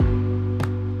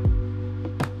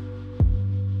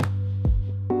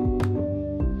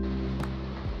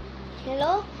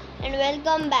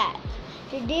welcome back.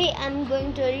 Today I'm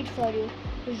going to read for you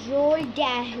Roald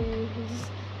Dahl's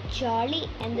Charlie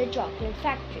and the Chocolate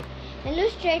Factory,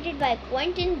 illustrated by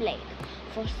Quentin Blake,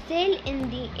 for sale in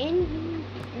the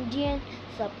Indian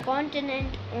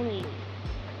subcontinent only.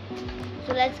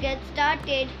 So let's get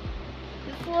started.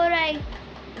 If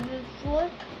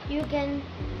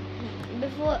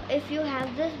you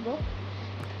have this book,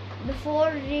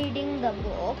 before reading the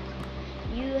book,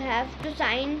 you have to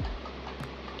sign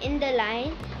in the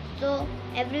line so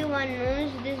everyone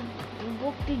knows this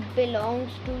book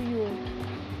belongs to you.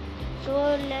 So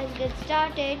let's get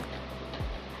started.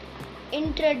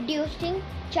 Introducing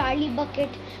Charlie Bucket,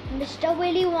 Mr.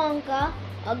 Willy Wonka,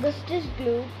 Augustus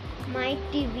Gloop, Mike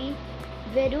TV,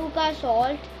 Veruca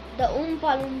Salt, the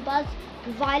Oompa Loompas,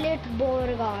 Violet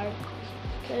Beauregard.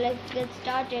 So let's get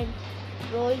started.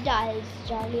 Roald Dahl's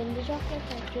Charlie and the Chocolate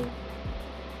Factory.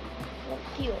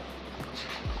 Theo.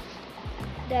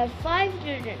 There are 5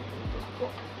 children in this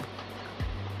book.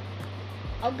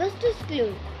 Augustus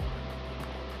Gloop,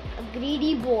 a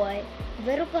greedy boy.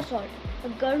 Veruca Salt, a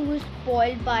girl who is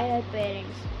spoiled by her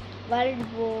parents. Violet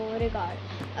Beauregard,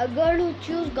 a girl who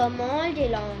chews gum all day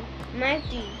long. Mike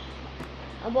T,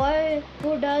 a boy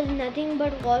who does nothing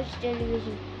but watch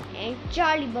television. And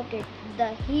Charlie Bucket, the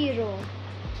hero.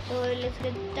 So let's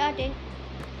get started.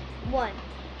 1.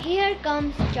 Here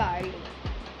comes Charlie.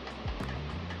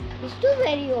 He's two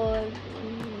very old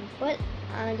people,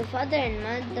 the father and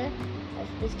mother of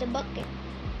Mr. Bucket.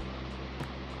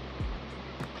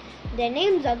 Their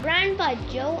names are Grandpa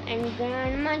Joe and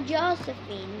Grandma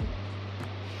Josephine.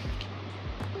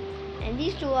 And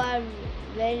these two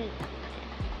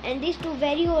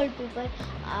very old people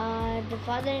are the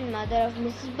father and mother of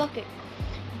Mrs. Bucket.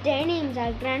 Their names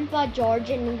are Grandpa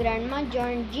George and Grandma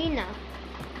Georgina.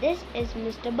 This is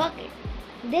Mr. Bucket.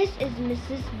 This is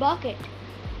Mrs. Bucket.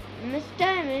 Mr.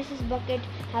 and Mrs. Bucket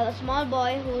have a small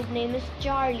boy whose name is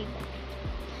Charlie.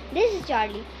 This is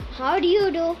Charlie. How do you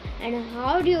do? And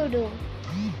how do you do?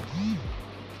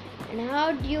 And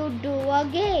how do you do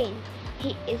again?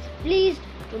 He is pleased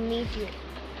to meet you.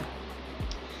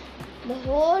 The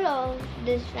whole of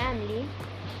this family,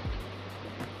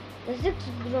 the 6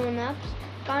 grown-ups,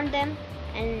 count them,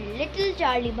 and little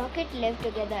Charlie Bucket lived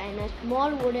together in a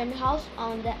small wooden house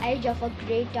on the edge of a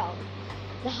great town.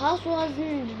 The house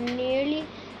wasn't nearly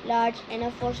large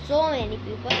enough for so many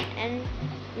people, and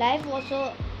life was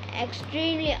so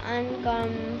extremely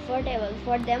uncomfortable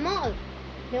for them all.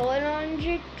 There were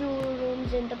only 2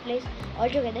 rooms in the place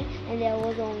altogether, and there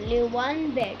was only one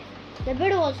bed. The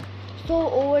bed was so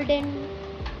old, and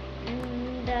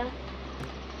the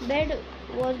bed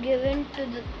was given to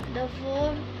the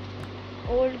 4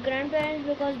 old grandparents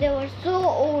because they were so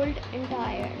old and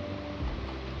tired.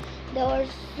 They were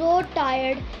so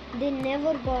tired they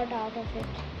never got out of it.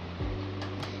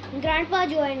 Grandpa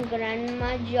Joe and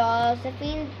Grandma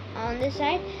Josephine on this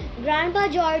side, Grandpa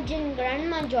George and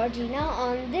Grandma Georgina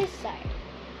on this side.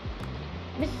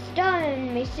 Mr. and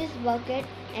Mrs. Bucket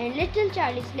and little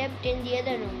Charlie slept in the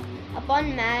other room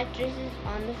upon mattresses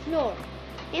on the floor.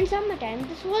 In summertime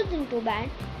this wasn't too bad,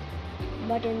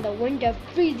 but in the winter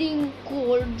freezing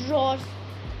cold draughts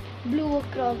blew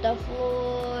across the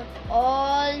floor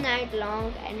all night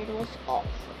long, and it was awful.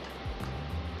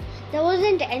 There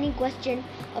wasn't any question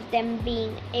of them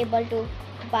being able to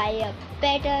buy a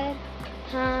better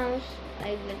house,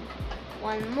 even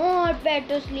one more bed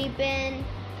to sleep in.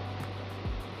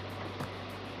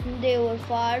 They were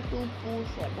far too poor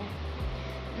for that.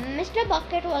 Mr.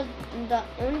 Bucket was the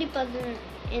only person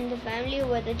in the family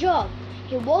with a job.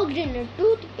 He worked in a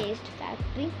toothpaste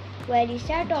factory where he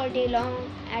sat all day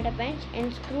long at a bench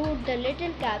and screwed the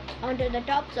little caps onto the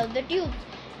tops of the tubes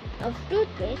of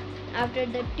toothpaste after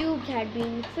the tubes had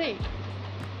been filled.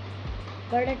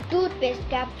 But a toothpaste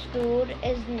cap screwer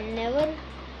is never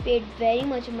paid very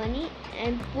much money,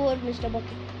 and poor Mr.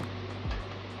 Bucket,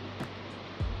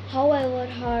 however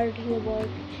hard he worked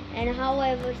and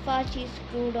however fast he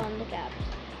screwed on the caps,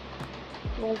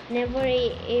 was never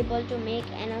able to make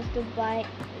enough to buy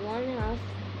 1/2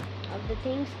 of the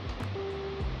things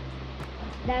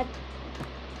that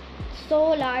so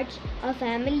large a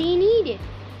family needed.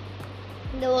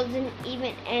 There wasn't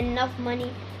even enough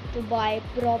money to buy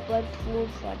proper food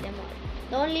for them all.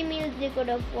 The only meals they could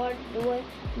afford were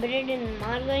bread and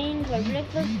margarine for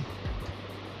breakfast,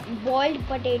 boiled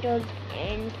potatoes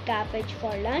and cabbage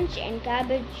for lunch, and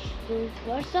cabbage soup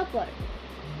for supper.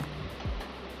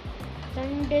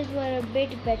 Sundays were a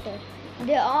bit better.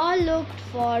 They all looked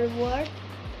forward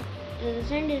to the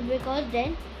Sundays because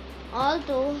then,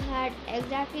 although had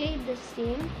exactly the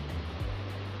same,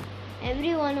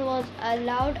 everyone was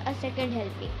allowed a second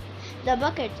helping. The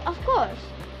buckets, of course,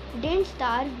 didn't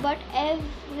starve, but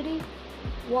every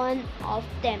one of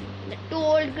them. The two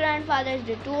old grandfathers,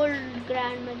 the two old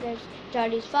grandmothers,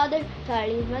 Charlie's father,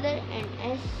 Charlie's mother, and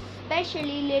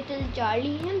especially little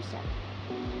Charlie himself,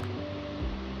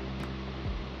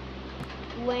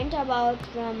 went about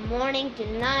from morning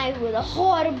till night with a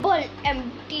horrible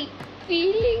empty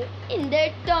feeling in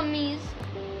their tummies.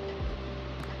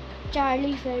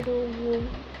 Charlie felt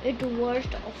it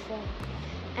worst of all.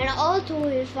 And although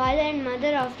his father and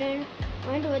mother often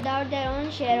went without their own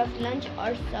share of lunch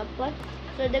or supper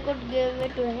so they could give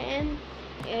it to him,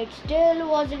 it still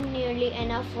wasn't nearly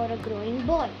enough for a growing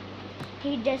boy.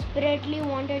 He desperately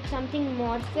wanted something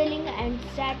more filling and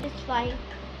satisfying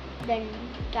than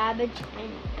cabbage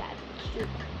and cabbage soup.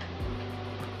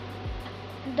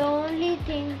 The only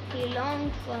thing he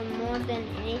longed for more than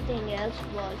anything else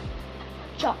was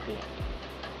chocolate.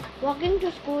 Walking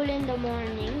to school in the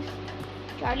mornings,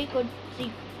 Charlie could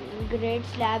see great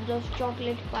slabs of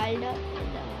chocolate piled up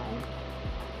in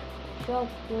the shop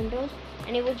windows,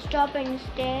 and he would stop and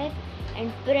stare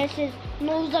and press his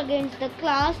nose against the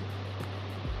glass,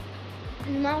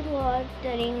 mouth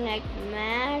watering like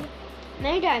mad.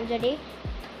 Many times a day,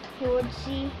 he would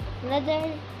see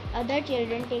other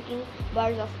children taking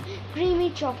bars of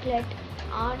creamy chocolate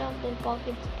out of their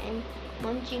pockets and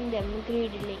munching them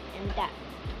greedily, and that,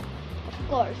 of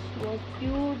course, was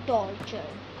pure torture.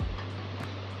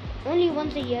 Only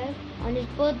once a year, on his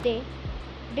birthday,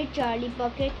 did Charlie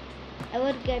Bucket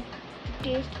ever get to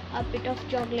taste a bit of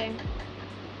chocolate.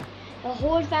 The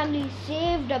whole family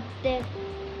saved up their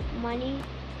money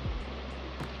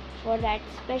for that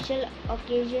special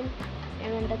occasion,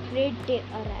 and when the great day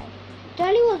arrived,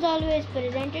 Charlie was always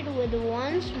presented with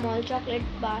one small chocolate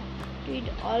bar to eat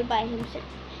all by himself.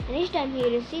 And each time he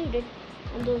received it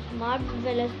on those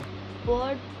marvelous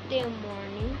birthday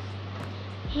mornings,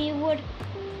 he would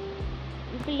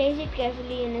place it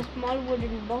carefully in a small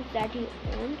wooden box that he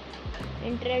owned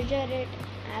and treasure it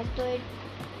as though it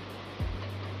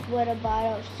were a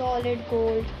bar of solid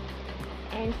gold.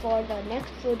 And for the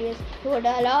next few days, he would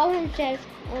allow himself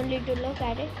only to look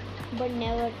at it, but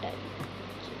never to touch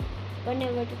it.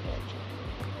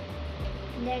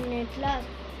 Then at last,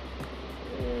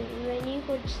 when he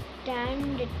could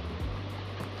stand it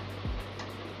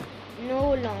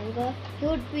no longer, he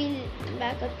would peel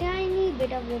back a tiny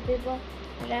bit of the paper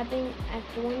wrapping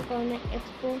at one corner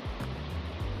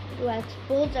to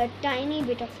expose a tiny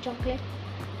bit of chocolate,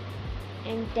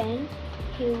 and then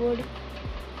he would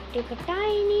take a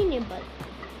tiny nibble,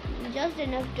 just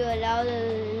enough to allow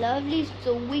the lovely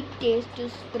sweet taste to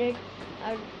spread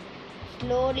out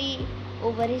slowly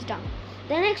over his tongue.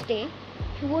 The next day,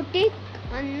 he would take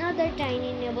another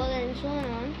tiny nibble, and so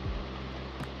on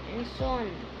and so on.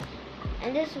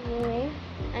 And this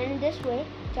way,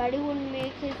 Charlie would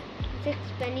make his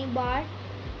 6-penny bar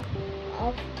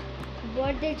of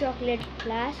birthday chocolate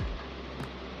last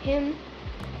him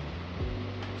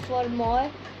for more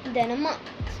than a month.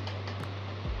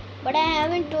 But I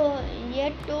haven't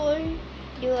yet told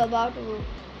you about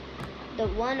the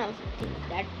one of things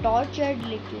that tortured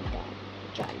little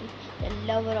Charlie, the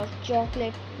lover of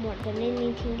chocolate more than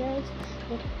anything else.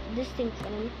 But this thing for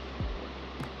him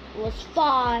was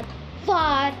far,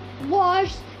 far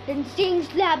worse than seeing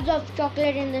slabs of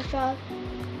chocolate in the shop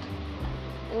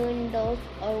windows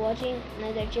or watching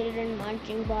other children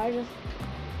munching bars of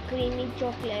creamy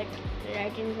chocolate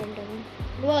right in front of him.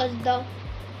 It was the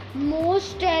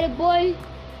most terrible,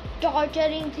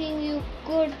 torturing thing you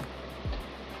could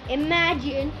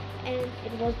imagine, and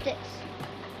it was this.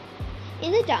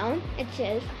 In the town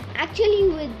itself, actually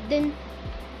within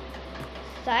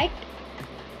sight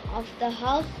of the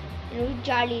house in which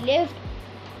Charlie lived,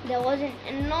 there was an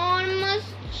enormous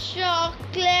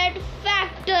chocolate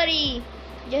factory.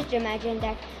 Just imagine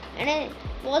that. And it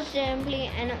was simply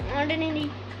an ordinary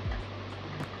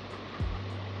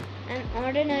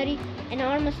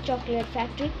enormous chocolate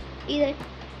factory. Either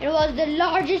it was the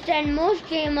largest and most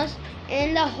famous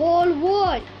in the whole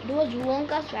world. It was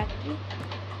Wonka's factory,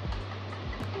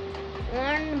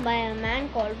 owned by a man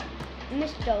called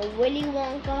Mr. Willy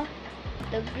Wonka,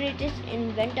 the greatest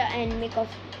inventor and maker of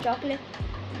chocolate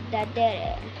that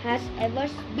there has ever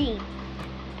been.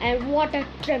 And what a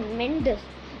tremendous,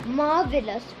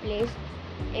 marvelous place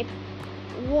it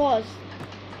was.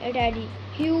 It had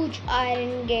huge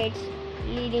iron gates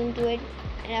leading to it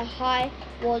and a high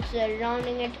wall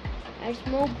surrounding it, and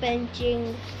smoke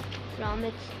belching from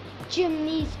its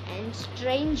chimneys and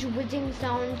strange whizzing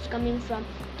sounds coming from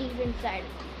deep inside.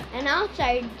 And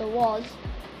outside the walls,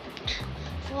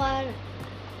 for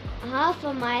half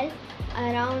a mile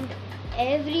around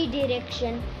every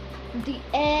direction, The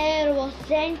air was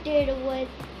scented with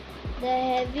the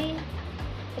heavy,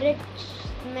 rich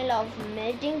smell of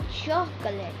melting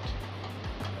chocolate.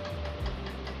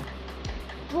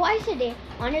 Twice a day,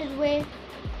 on his way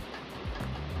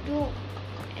to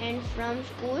and from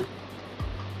school,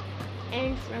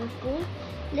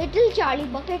 little Charlie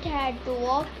Bucket had to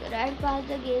walk right past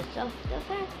the gates of the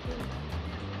factory.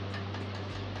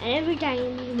 And every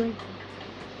time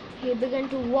he began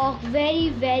to walk very,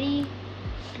 very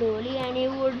slowly, and he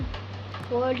would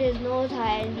hold his nose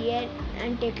high in the air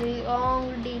and take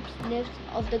long, deep sniffs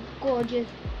of the gorgeous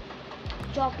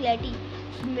chocolatey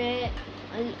smell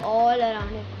all around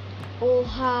him. Oh,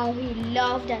 how he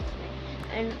loved that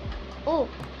smell! And oh,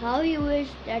 how he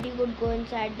wished that he could go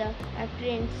inside the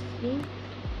factory and see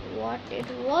what it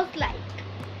was like.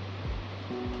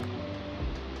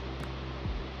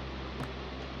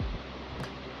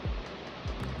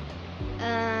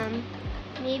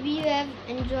 Maybe you have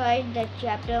enjoyed that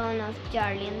chapter 1 of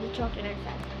Charlie and the Chocolate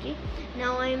Factory.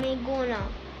 Now I may go now.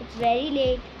 It's very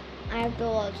late. I have to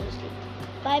also sleep.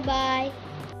 Bye bye.